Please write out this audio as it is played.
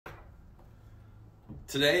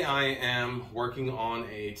Today I am working on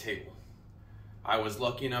a table. I was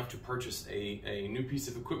lucky enough to purchase a new piece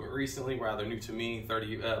of equipment recently, rather new to me,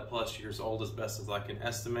 30 plus years old as best as I can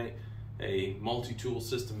estimate. A multi-tool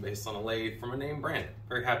system based on a lathe from a name brand.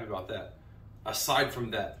 Very happy about that. Aside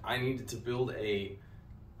from that, I needed to build a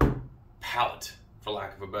pallet, for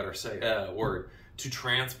lack of a better word, to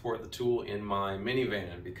transport the tool in my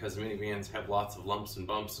minivan, because minivans have lots of lumps and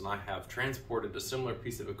bumps, and I have transported a similar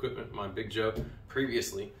piece of equipment, my Big Joe,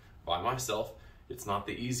 previously by myself. It's not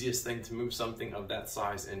the easiest thing to move something of that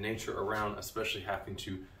size and nature around, especially having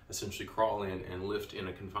to essentially crawl in and lift in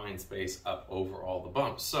a confined space up over all the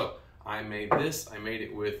bumps. So I made this. I made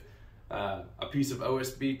it with a piece of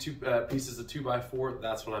OSB, two pieces of 2x4.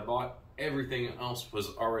 That's what I bought. Everything else was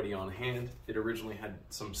already on hand. It originally had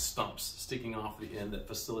some stumps sticking off the end that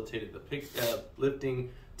facilitated the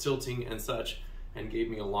lifting, tilting, and such, and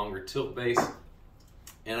gave me a longer tilt base.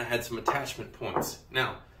 And I had some attachment points.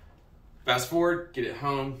 Now, fast forward, get it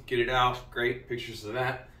home, get it out, great, pictures of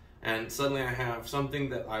that. And suddenly I have something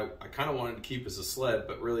that I kind of wanted to keep as a sled,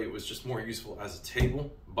 but really it was just more useful as a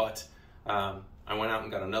table. But I went out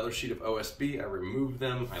and got another sheet of OSB, I removed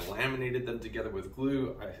them, I laminated them together with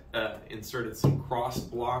glue, I inserted some cross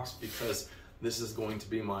blocks because this is going to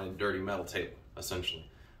be my dirty metal table, essentially.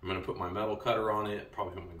 I'm gonna put my metal cutter on it,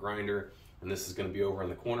 probably my grinder, and this is gonna be over in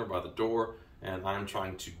the corner by the door, and I'm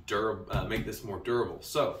trying to make this more durable.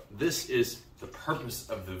 So this is the purpose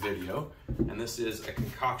of the video, and this is a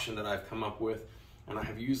concoction that I've come up with, and I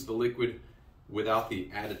have used the liquid without the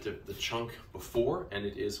additive, the chunk before, and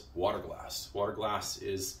it is water glass. Water glass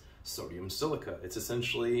is sodium silica. It's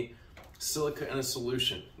essentially silica in a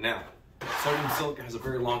solution. Now, sodium silica has a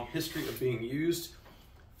very long history of being used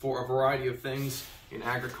for a variety of things. In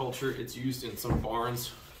agriculture, it's used in some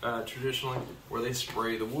barns traditionally where they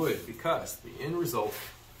spray the wood, because the end result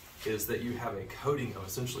is that you have a coating of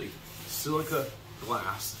essentially silica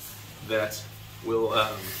glass that will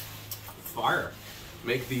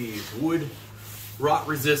make the wood rot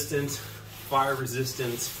resistant, fire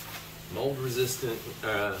resistant, mold resistant,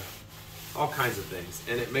 all kinds of things,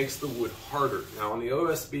 and it makes the wood harder. Now on the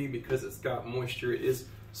OSB, because it's got moisture, it is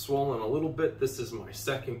swollen a little bit. This is my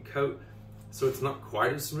second coat, so it's not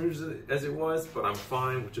quite as smooth as it was, but I'm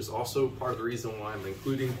fine, which is also part of the reason why I'm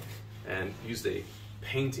including and used a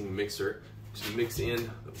painting mixer to mix in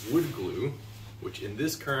the wood glue, which in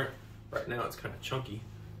this current, right now it's kind of chunky,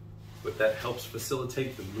 but that helps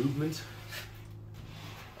facilitate the movement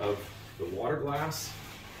of the water glass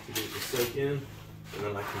to get it to soak in, and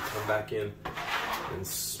then I can come back in and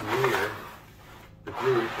smear the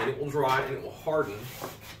glue, and it will dry and it will harden,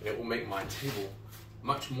 and it will make my table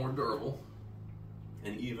much more durable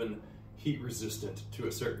and even heat resistant to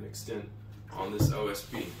a certain extent on this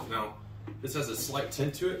OSB. Now, this has a slight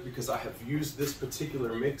tint to it because I have used this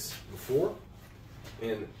particular mix before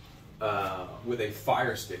with a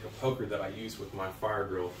fire stick, a poker that I use with my fire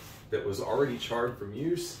grill, that was already charred from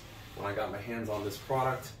use when I got my hands on this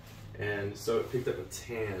product, and so it picked up a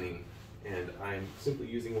tanning, and I'm simply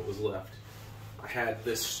using what was left. I had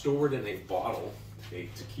this stored in a bottle, a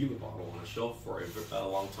tequila bottle, on a shelf for a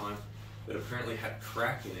long time, that apparently had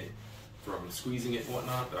crack in it from squeezing it and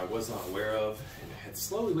whatnot that I was not aware of, and it had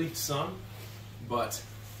slowly leaked some, but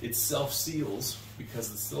it self-seals because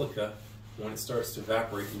the silica, when it starts to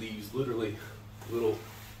evaporate, leaves literally little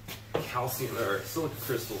calcium or silica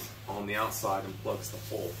crystals on the outside and plugs the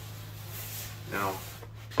hole. Now,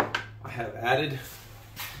 I have added,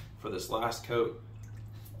 for this last coat,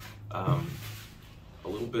 a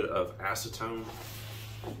little bit of acetone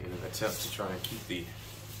in an attempt to try and keep the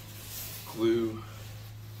glue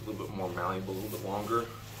a little bit more malleable, a little bit longer,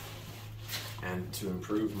 and to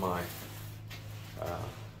improve my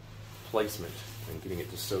placement and getting it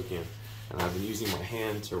to soak in. And I've been using my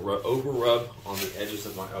hand to over-rub on the edges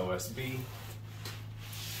of my OSB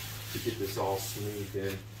to get this all smoothed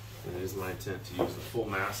in. And it is my intent to use the full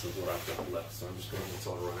mass of what I've got left, so I'm just going to let this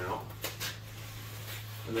all run out.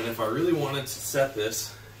 And then if I really wanted to set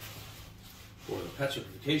this for the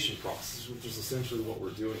petrification process, which is essentially what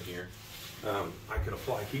we're doing here, I could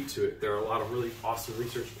apply heat to it. There are a lot of really awesome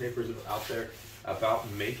research papers out there about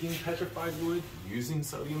making petrified wood using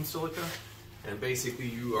sodium silica. And basically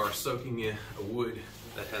you are soaking in a wood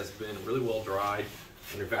that has been really well dried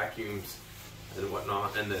under vacuums and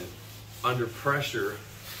whatnot, and then under pressure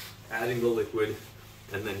adding the liquid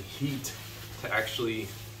and then heat to actually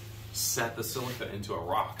set the silica into a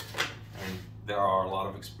rock. And there are a lot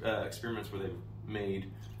of experiments where they've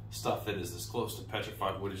made stuff that is as close to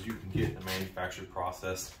petrified wood as you can get in a manufactured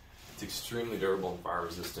process. It's extremely durable and fire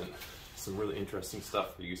resistant. Some really interesting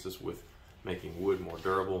stuff for uses with making wood more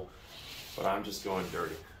durable. but I'm just going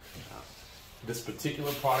dirty. This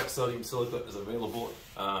particular product, sodium silica, is available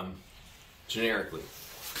generically,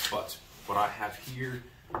 but what I have here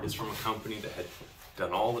is from a company that had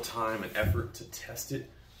done all the time and effort to test it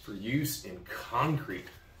for use in concrete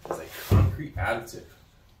as a concrete additive.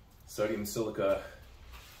 Sodium silica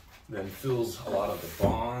then fills a lot of the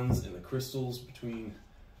bonds and the crystals between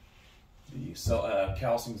the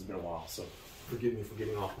calcium. Has been a while, so forgive me for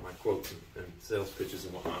getting off of my quotes and sales pitches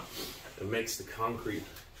and whatnot. It makes the concrete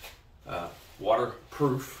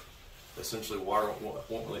waterproof. Essentially, water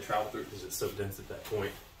won't really travel through it because it's so dense at that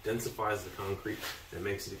point. Densifies the concrete and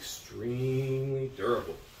makes it extremely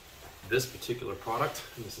durable. This particular product,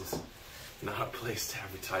 and this is not a placed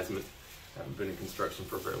advertisement, I haven't been in construction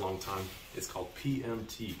for a very long time, it's called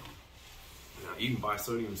PMT. Now, you can buy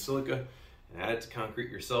sodium silica and add it to concrete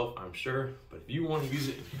yourself, I'm sure, but if you want to use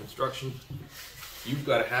it in construction, you've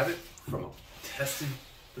got to have it from a tested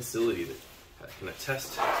facility that can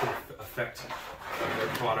attest to the effect of their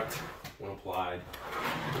product when applied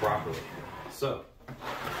properly. So,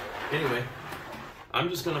 anyway, I'm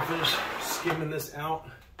just going to finish skimming this out.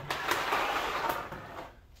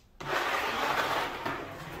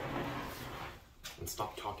 And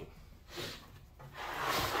stop talking.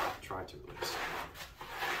 Try to at least.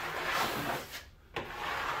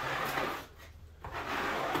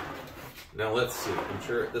 Now let's see. I'm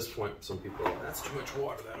sure at this point some people are like, that's too much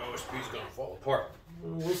water. That OSB is going to fall apart.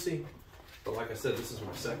 We'll see. But like I said, this is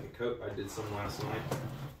my second coat. I did some last night.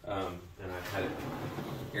 And I've had it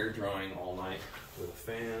air drying all night with a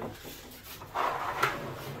fan.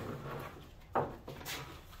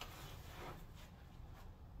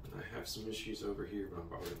 And I have some issues over here, but I'm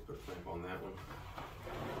probably going to put a clamp on that one.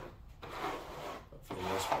 But for the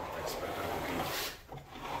most part, I expect that to be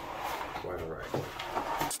quite alright.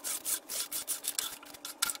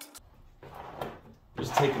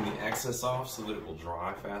 Just taking the excess off so that it will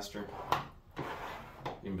dry faster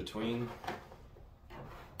in between.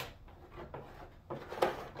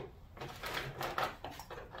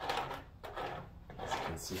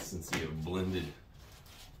 Consistency of blended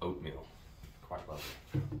oatmeal. Quite lovely.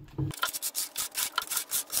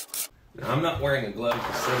 Now, I'm not wearing a glove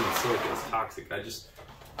because sodium silica is toxic. I just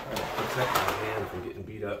try to protect my hand from getting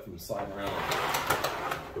beat up from sliding around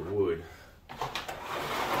the wood,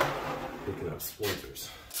 picking up splinters.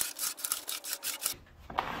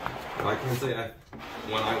 Now, I can say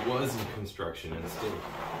when I was in construction and still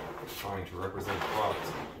trying to represent a product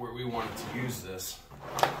where we wanted to use this,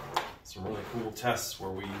 some really cool tests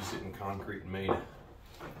where we used it in concrete and made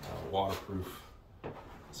waterproof,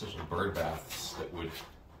 essentially bird baths that would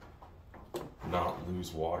not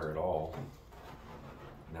lose water at all.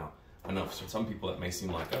 Now, I know for some people that may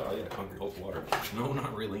seem like, oh yeah, concrete holds water. No,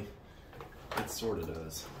 not really. It sort of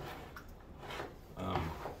does.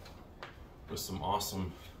 With some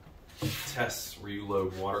awesome tests where you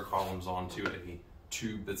load water columns onto a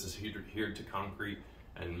tube that's adhered to concrete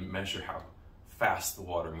and measure how fast the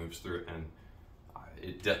water moves through it, and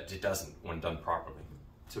it doesn't when done properly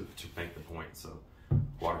to make the point. So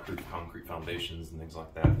waterproof concrete foundations and things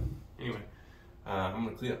like that. Anyway, I'm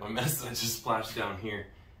gonna clean up my mess that I just splashed down here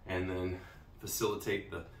and then facilitate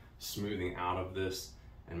the smoothing out of this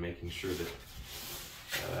and making sure that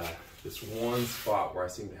this one spot where I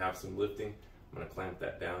seem to have some lifting, I'm gonna clamp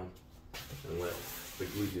that down and let the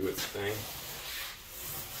glue do its thing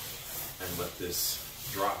and let this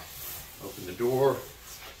dry. Open the door.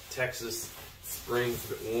 Texas, spring, it's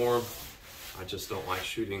a bit warm. I just don't like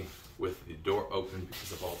shooting with the door open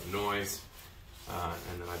because of all the noise.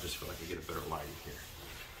 And then I just feel like I get a better lighting here.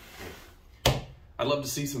 I'd love to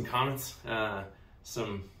see some comments,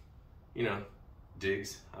 some,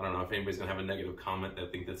 digs. I don't know if anybody's gonna have a negative comment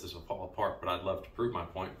that think this is will fall apart, but I'd love to prove my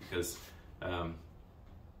point because,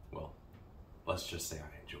 well, let's just say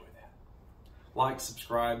I enjoy that. Like,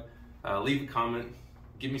 subscribe, leave a comment.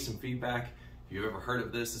 Give me some feedback. If you've ever heard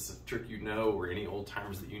of this, it's a trick or any old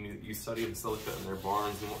timers that you knew that use sodium silica in their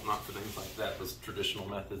barns and whatnot for things like that, those traditional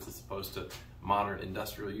methods as opposed to modern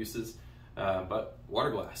industrial uses. But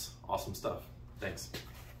water glass, awesome stuff. Thanks.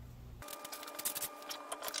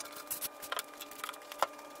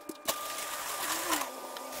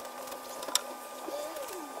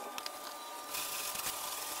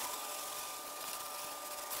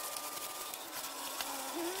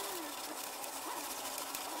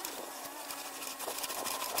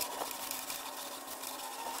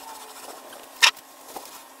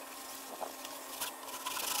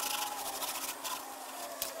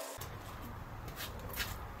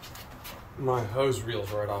 My hose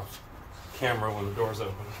reel's right off camera when the door's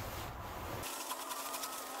open.